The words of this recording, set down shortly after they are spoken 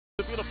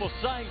A beautiful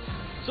sight.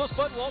 So it's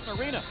Bud Walton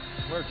Arena,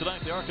 where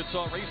tonight the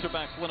Arkansas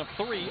Razorbacks, one of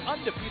three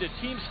undefeated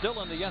teams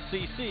still in the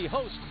SEC,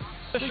 host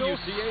the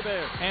UCA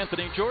Bears.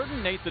 Anthony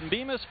Jordan, Nathan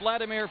Bemis,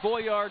 Vladimir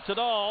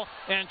Voyard-Tadal,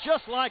 and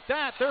just like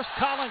that, there's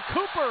Colin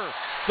Cooper,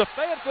 the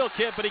Fayetteville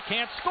kid, but he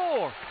can't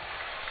score.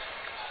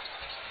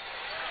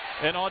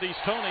 And Audie's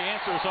Tony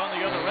answers on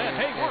the other end.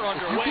 Hey, we're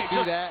underway. If you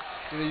can do that,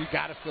 you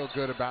got to feel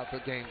good about the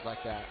games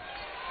like that.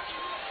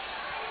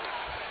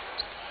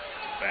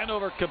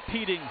 Vanover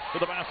competing for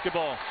the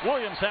basketball.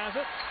 Williams has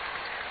it.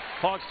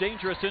 Hogs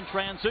dangerous in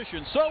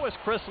transition. So is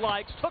Chris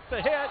Likes. Took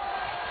the hit.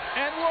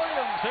 And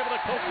Williams able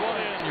to coach one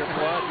in. You're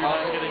glad you're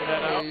not getting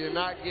that out. You're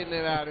not getting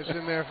it out. It's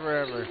in there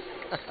forever.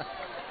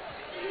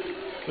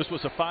 This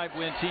was a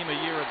 5-win team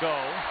a year ago.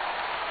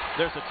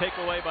 There's a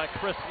takeaway by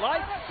Chris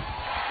Likes.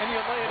 And you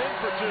lay it in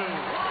for two.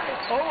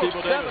 Oh,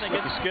 7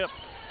 against the skip.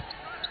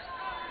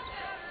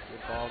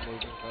 Good ball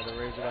movement by the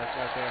Razorbacks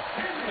right there.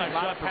 Nice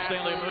shot for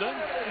Stanley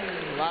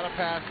Amuda. A lot of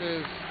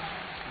passes.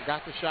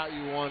 Got the shot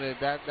you wanted.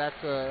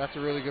 That's a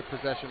really good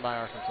possession by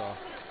Arkansas.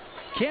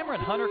 Cameron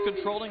Hunter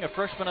controlling, a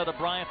freshman out of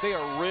Bryant. They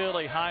are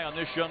really high on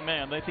this young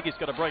man. They think he's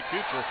got a bright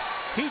future.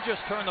 He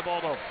just turned the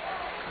ball over.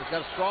 He's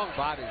got a strong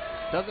body.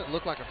 Doesn't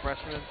look like a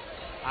freshman.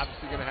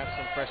 Obviously going to have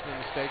some freshman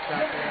mistakes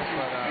out there,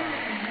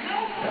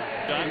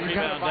 but he's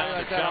got a body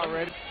like that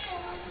already.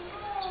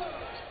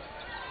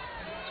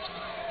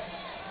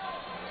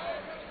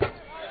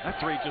 That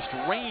three just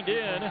rained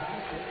in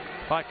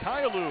by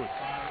Kyalud,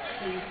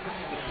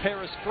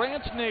 Paris,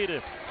 France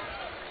native.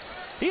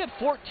 He had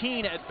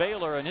 14 at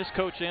Baylor, and his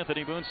coach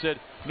Anthony Boone said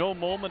no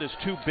moment is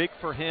too big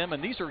for him.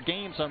 And these are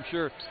games I'm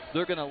sure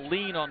they're going to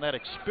lean on that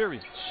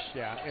experience.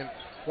 Yeah, and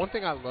one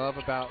thing I love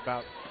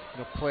about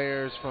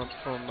players from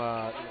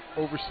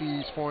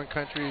overseas, foreign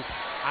countries,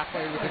 I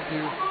played with a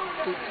few.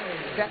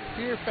 That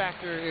fear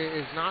factor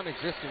is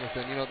non-existent with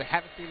them. They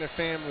haven't seen their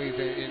families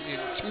in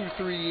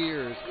 2-3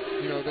 years.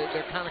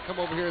 They kind of come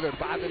over here, they're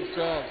by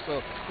themselves.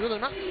 So, they're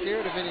not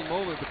scared of any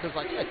moment because,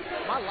 like, hey,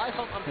 my life,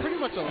 I'm pretty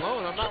much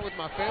alone. I'm not with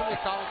my family.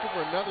 Colin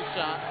Cooper, another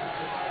shot.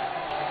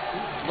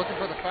 Looking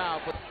for the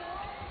foul. But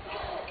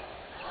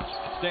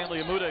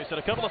Stanley Amuda said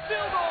a couple of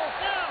field goals.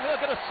 Now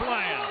he'll get a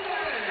slam.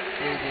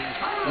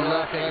 You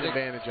love taking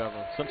advantage of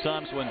them.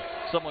 Sometimes when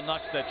someone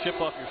knocks that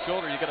chip off your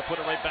shoulder, you got to put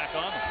it right back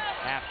on them.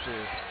 Have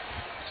to.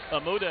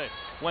 Amude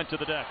went to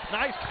the deck.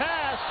 Nice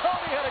pass.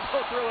 Tony had to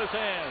go through his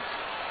hands.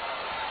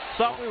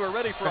 Thought we were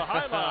ready for a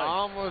highlight.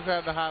 Almost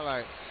had the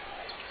highlight.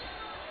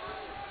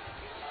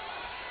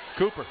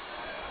 Cooper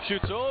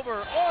shoots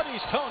over.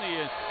 Audie's Tony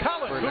and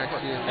Colin Cooper.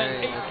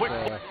 And 8 quick.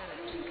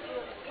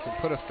 Can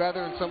put a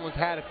feather in someone's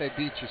hat if they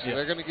beat you, so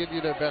they're going to give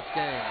you their best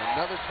game.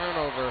 Another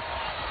turnover.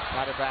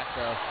 Got it back,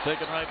 though.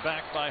 Taken right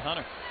back by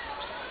Hunter.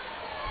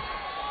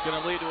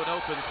 Going to lead to an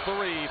open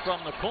three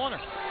from the corner.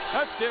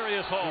 That's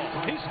Darius Hall.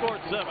 He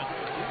scored 7.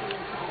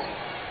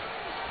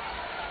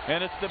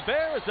 And it's the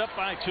Bears up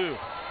by 2.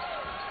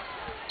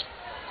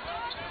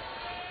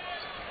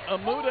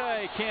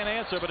 Amude can't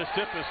answer, but his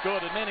tip is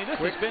good. And Manny, this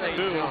has been a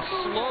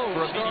slow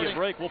for a media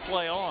break. We'll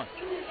play on.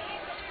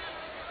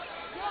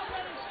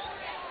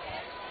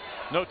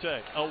 Note,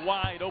 a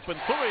wide open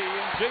three,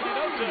 and J.D.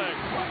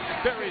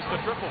 Note buries the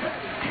triple.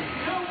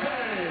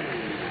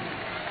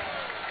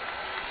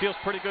 Feels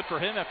pretty good for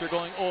him after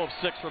going 0 of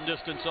 6 from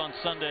distance on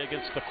Sunday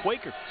against the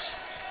Quakers.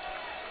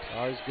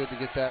 Always good to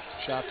get that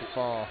shot to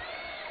fall.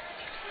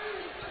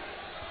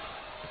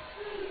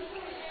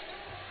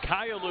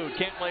 Kyalud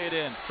can't lay it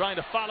in. Trying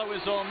to follow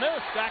his own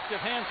miss.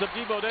 Active hands of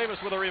Devo Davis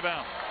with a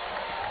rebound.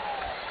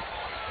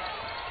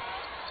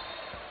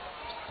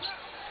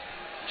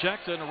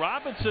 Jackson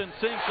Robinson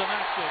seeing some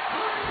action.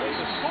 There's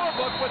a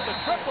scorebook with the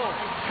triple.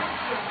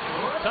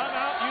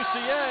 Timeout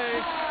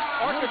UCA.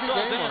 Arkansas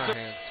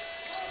answer.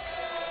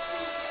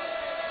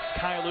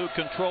 Kyalud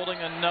controlling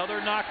another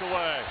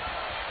knockaway.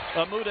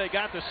 Amude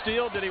got the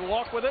steal. Did he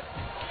walk with it?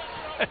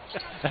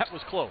 That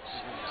was close.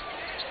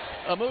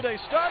 Amude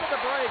started the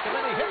break, and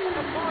then he hits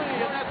the 3,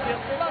 and that's the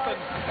 11.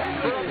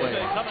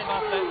 Amude coming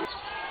off that.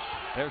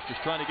 Bears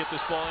just trying to get this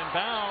ball in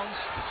bounds.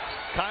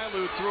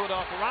 Kyalud threw it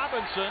off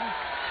Robinson.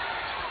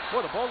 Boy,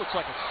 the ball looks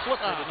like it's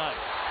slippery tonight.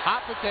 Hot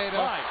potato.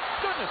 My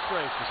goodness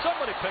gracious.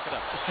 Somebody pick it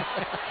up.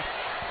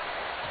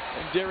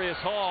 And Darius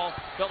Hall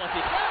felt like he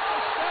got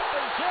the step,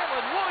 and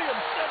Jalen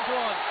Williams sends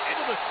one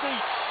into the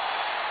seat.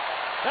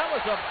 That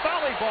was a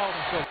volleyball.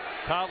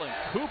 Colin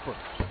Cooper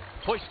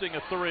hoisting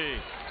a 3.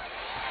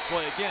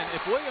 Boy, again,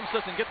 if Williams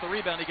doesn't get the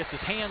rebound, he gets his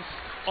hands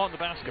on the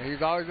basket. Yeah,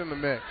 he's always in the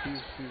mix.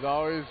 He's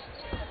always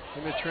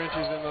in the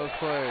trenches in those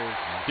plays.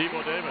 Devo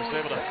Davis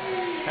able to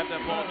have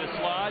that ball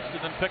dislodged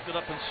and then picked it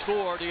up and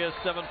scored. He has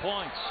 7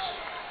 points.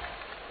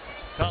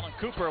 Colin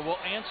Cooper will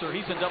answer.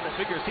 He's in double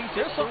figures.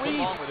 There's something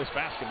wrong with this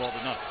basketball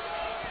tonight.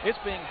 It's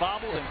being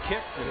bobbled and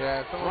kicked.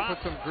 And someone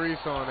put some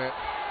grease on it.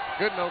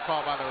 Good no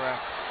call by the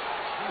ref.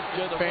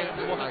 Fans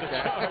wanted to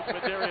charge,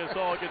 but Darius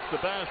Hall gets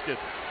the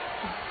basket.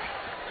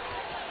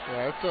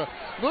 Yeah, it's a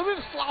little bit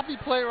of sloppy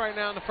play right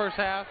now in the first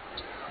half.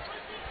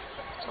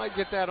 Might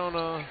get that on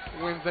a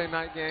Wednesday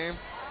night game.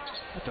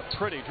 That's a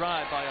pretty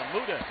drive by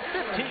Amuda.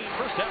 15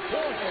 first half points.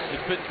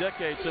 been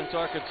decades since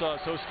Arkansas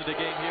has hosted a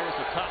game here as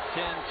a top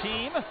 10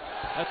 team.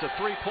 That's a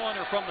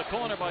three-pointer from the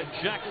corner by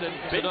Jackson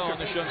Baker on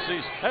this young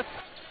season.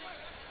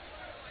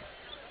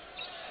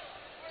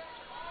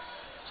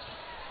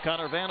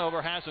 Connor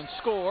Vanover hasn't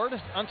scored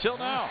until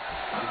now.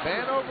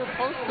 Vanover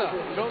post-up.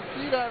 You don't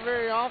see that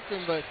very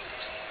often, but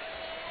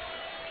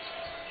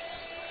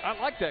I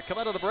like that. Come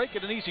out of the break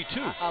at an easy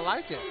two. I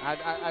like it.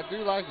 I do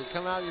like it.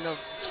 Come out,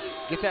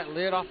 get that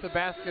lid off the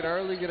basket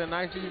early, get a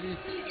nice easy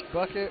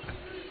bucket.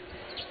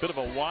 Bit of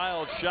a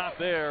wild shot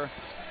there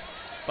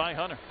by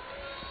Hunter.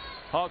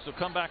 Hogs will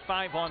come back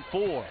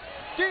 5-on-4.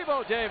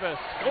 Devo Davis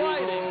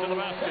gliding to the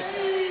basket.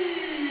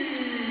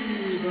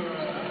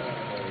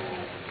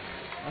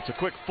 That's a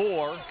quick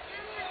 4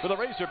 for the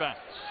Razorbacks.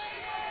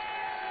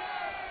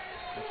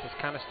 That's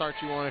the kind of start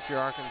you want if you're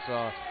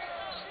Arkansas.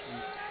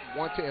 You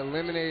want to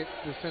eliminate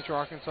the Central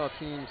Arkansas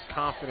team's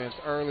confidence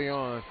early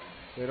on.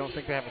 They don't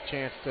think they have a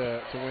chance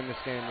to win this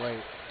game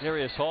late.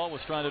 Darius Hall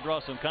was trying to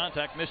draw some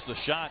contact, missed the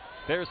shot.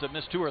 Bears have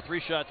missed 2 or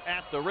 3 shots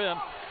at the rim.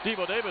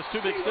 Devo Davis,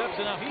 2 big steps,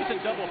 and now he's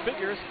in double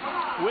figures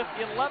with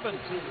 11.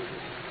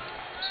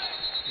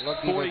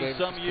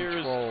 40-some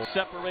years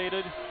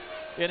separated.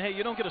 And hey,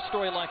 you don't get a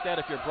story like that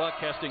if you're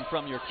broadcasting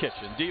from your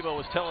kitchen. Devo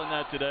was telling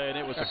that today, and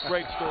it was a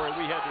great story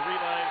we had to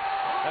relay.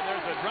 And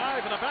there's a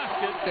drive and a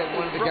basket. That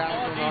one of the guys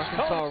from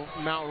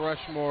Arkansas Mount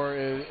Rushmore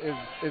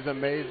is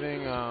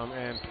amazing,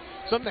 and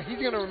something that he's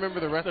going to remember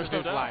the rest of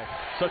his life.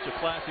 Such a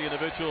classy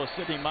individual.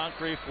 Sidney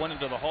Moncrief went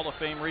into the Hall of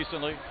Fame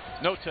recently.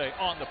 Note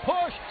on the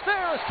push.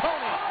 There's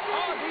Tony.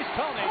 Oh, he's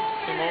Tony.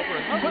 Came over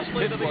and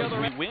quickly to the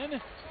other end. Win,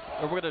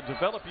 or we're going to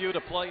develop you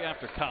to play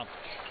after college.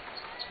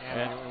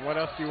 And what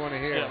else do you want to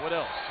hear? Yeah, what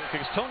else?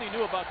 Because Tony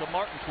knew about the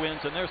Martin twins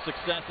and their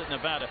success at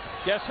Nevada.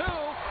 Guess who?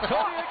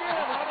 Tony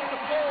again on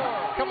the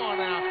floor. Come on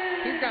now.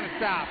 He's got to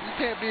stop. You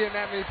can't be in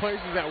that many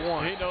places at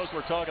once. He knows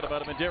we're talking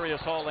about him. And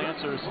Darius Hall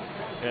answers.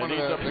 And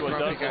he's up to a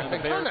dozen.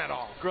 Hey, turn that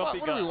off. Grumpy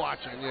what are we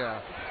watching?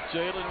 Yeah.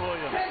 Jalen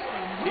Williams.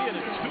 He had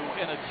a 2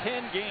 in a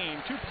 10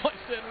 game, 2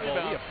 points, 10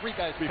 rebounds. We have 3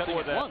 guys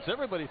before that. Once.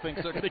 Everybody thinks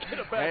they're going to get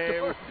it back.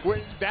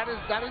 That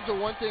is the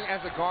one thing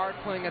as a guard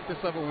playing at this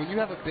level. When you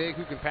have a big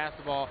who can pass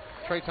the ball,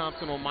 Trey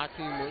Thompson on my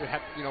team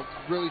had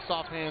really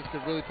soft hands,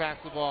 could really pass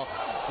the ball.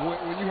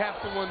 When you have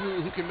someone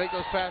who can make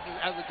those passes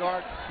as a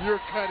guard,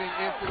 you're cutting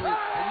instantly.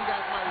 And you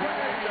guys might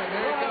run into each other.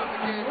 There it goes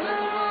again,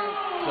 Jalen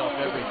Williams.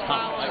 Every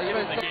time I get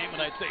in the game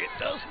and I'd say it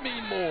does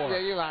mean more. Yeah,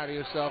 you lie to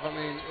yourself. I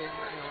mean,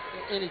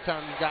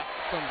 anytime you got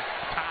some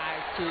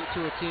ties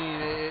to a team,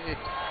 it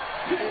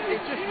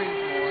just means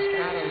more. You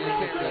can't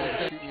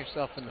really shoot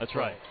yourself in the That's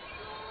right.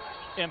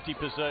 Empty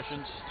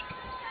possessions.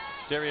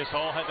 Darius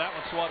Hall had that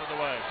one swatted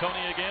away.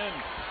 Tony again.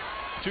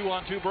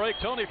 2-on-2 break.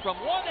 Tony from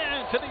one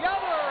end to the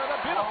other. The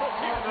beautiful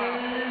teardrop.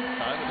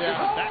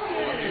 Back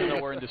even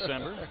though we're in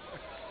December.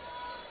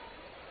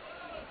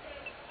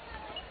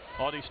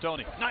 Audie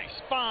Stoney. Nice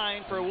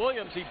find for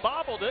Williams. He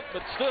bobbled it,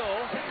 but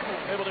still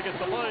able to get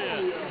the lay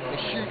in.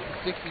 They shoot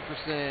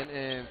 60%,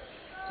 and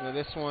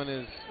this one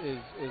is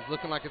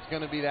looking like it's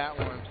going to be that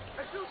one.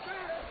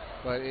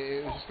 But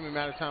it was just going to be a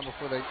matter of time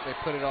before they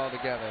put it all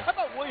together. How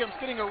about Williams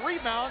getting a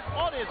rebound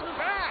on his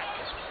back?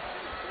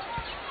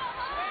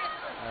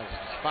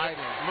 Fighting.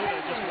 Muda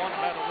just wanted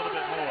that a little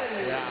bit more.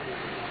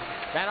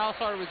 Yeah. That all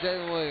started with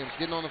Jalen Williams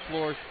getting on the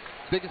floor,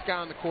 biggest guy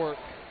on the court,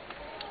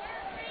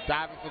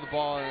 diving for the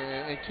ball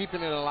and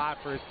keeping it alive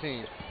for his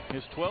team.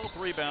 His 12th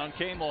rebound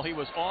came while he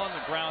was on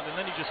the ground, and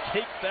then he just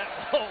takes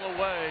that ball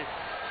away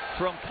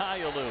from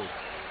Kaialu.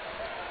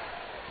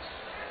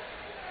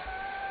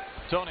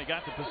 Tony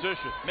got the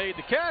position, made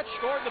the catch,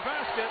 scored the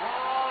basket.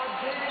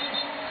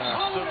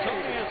 So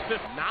Tony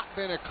has not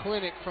been a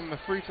clinic from the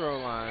free throw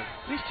line.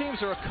 These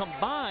teams are a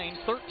combined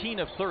 13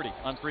 of 30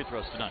 on free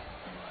throws tonight.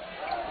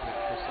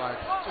 Just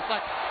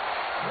like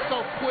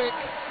so quick,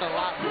 a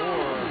lot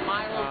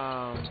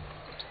more.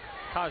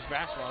 College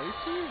basketball.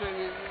 These teams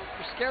are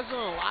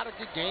scheduling a lot of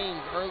good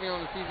games early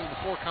on in the season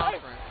before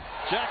conference.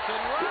 Jackson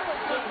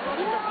Robinson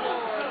running the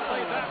floor and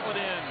played that one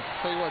in.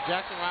 Tell you what,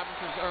 Jackson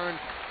Robinson's earned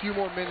a few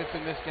more minutes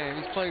in this game.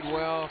 He's played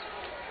well.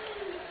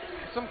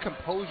 Some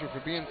composure for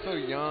being so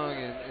young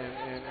and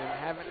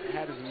haven't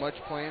had as much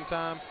playing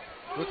time.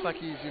 Looks like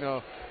he's,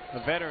 a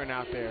veteran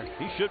out there.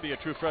 He should be a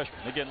true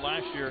freshman. Again,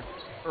 last year,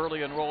 early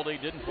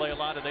enrollee, didn't play a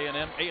lot at A&M.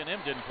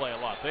 A&M didn't play a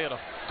lot. They had a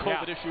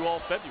COVID issue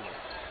all February.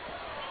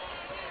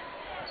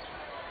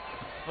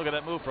 Look at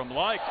that move from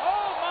Likes. Oh,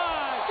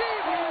 my!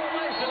 Devo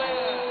lays it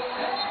in.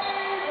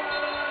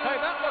 Hey,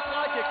 that looked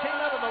like it came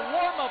out of the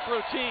warm-up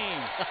routine.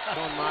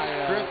 On my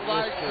Chris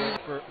Likes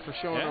for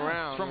showing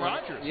around. From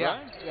Rogers, right?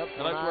 Yep.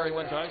 And that's where he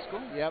went to high school?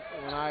 Yep.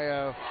 When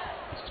I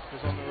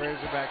was on the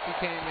Razorbacks, he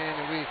came in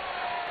and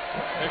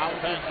I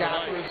was his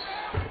guy.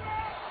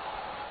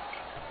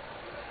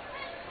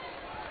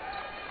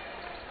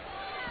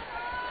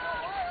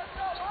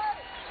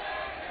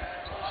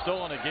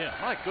 Stolen again.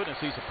 My goodness,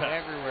 he's a pest.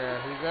 Everywhere.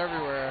 He's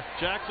everywhere.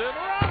 Jackson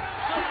Robinson.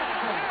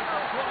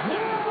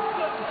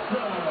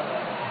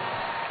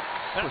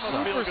 That must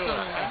feel good.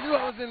 I knew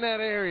I was in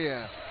that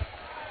area.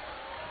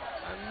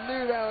 I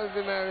knew that was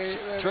in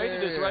that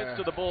Traded his area. rights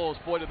to the Bulls.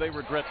 Boy, did they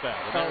regret that.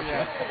 Oh,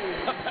 yeah.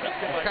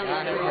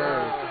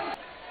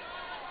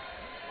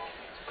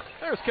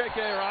 There's KK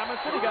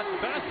Robinson. He got the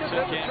basket. So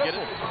can't get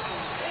it.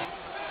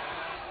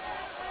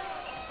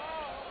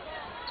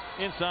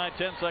 Inside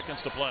 10 seconds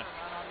to play.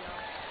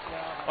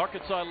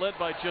 Arkansas led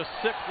by just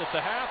 6 at the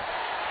half.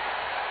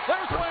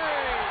 There's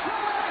Wade!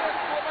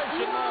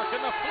 Exclamation mark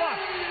and the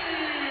flush.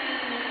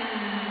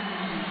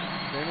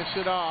 Finish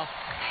it off.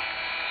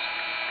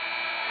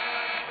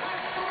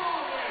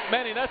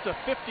 Manny, that's a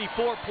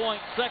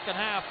 54-point second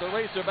half. The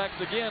Razorbacks,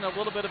 again, a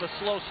little bit of a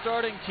slow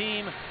starting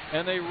team,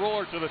 and they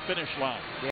roar to the finish line.